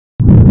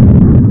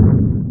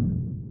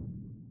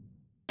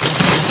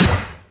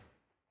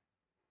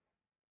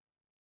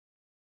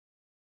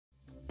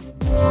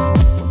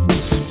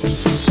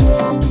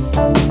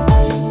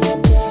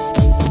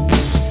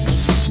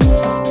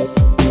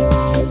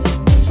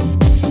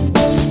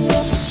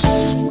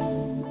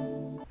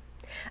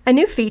A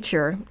new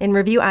feature in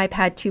Review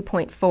iPad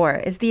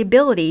 2.4 is the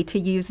ability to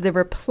use the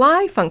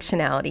reply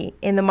functionality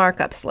in the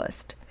markups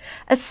list,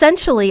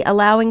 essentially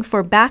allowing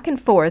for back and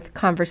forth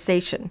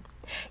conversation.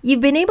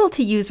 You've been able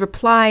to use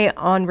reply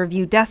on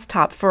Review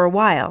Desktop for a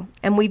while,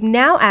 and we've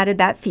now added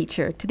that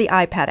feature to the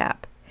iPad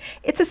app.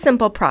 It's a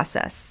simple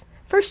process.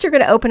 First, you're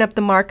going to open up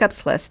the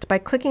markups list by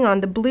clicking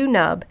on the blue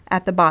nub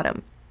at the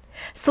bottom.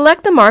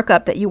 Select the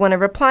markup that you want to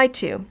reply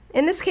to.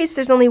 In this case,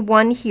 there's only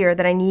one here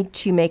that I need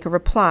to make a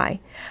reply.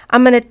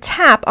 I'm going to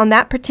tap on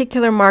that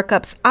particular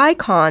markup's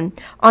icon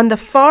on the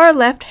far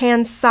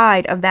left-hand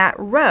side of that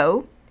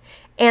row,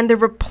 and the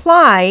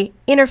reply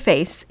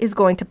interface is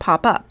going to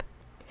pop up.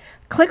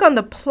 Click on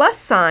the plus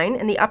sign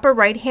in the upper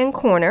right-hand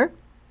corner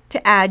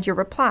to add your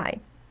reply.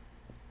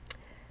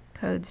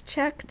 Code's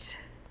checked.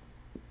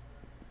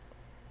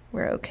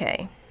 We're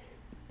okay.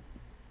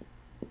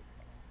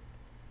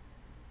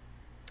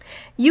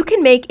 You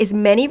can make as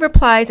many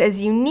replies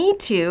as you need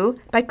to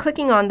by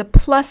clicking on the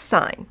plus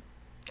sign.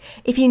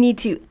 If you need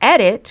to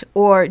edit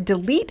or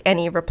delete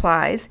any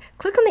replies,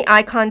 click on the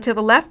icon to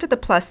the left of the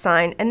plus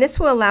sign, and this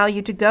will allow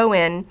you to go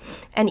in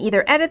and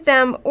either edit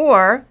them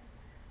or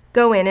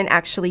go in and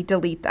actually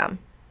delete them.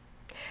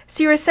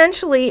 So you're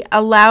essentially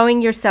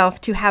allowing yourself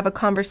to have a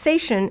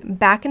conversation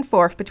back and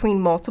forth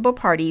between multiple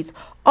parties,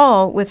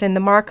 all within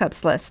the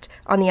markups list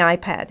on the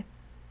iPad.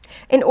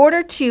 In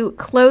order to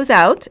close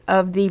out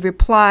of the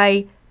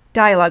reply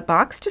dialog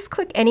box, just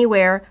click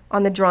anywhere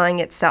on the drawing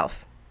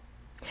itself.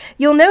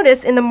 You'll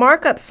notice in the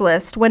markups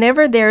list,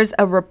 whenever there's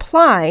a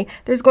reply,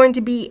 there's going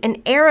to be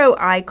an arrow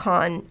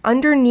icon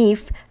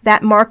underneath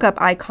that markup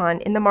icon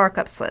in the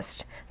markups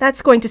list.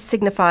 That's going to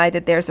signify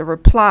that there's a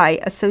reply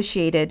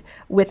associated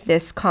with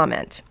this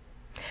comment.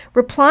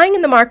 Replying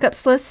in the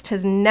markups list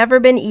has never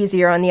been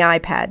easier on the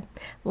iPad.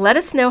 Let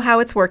us know how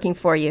it's working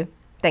for you.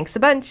 Thanks a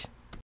bunch.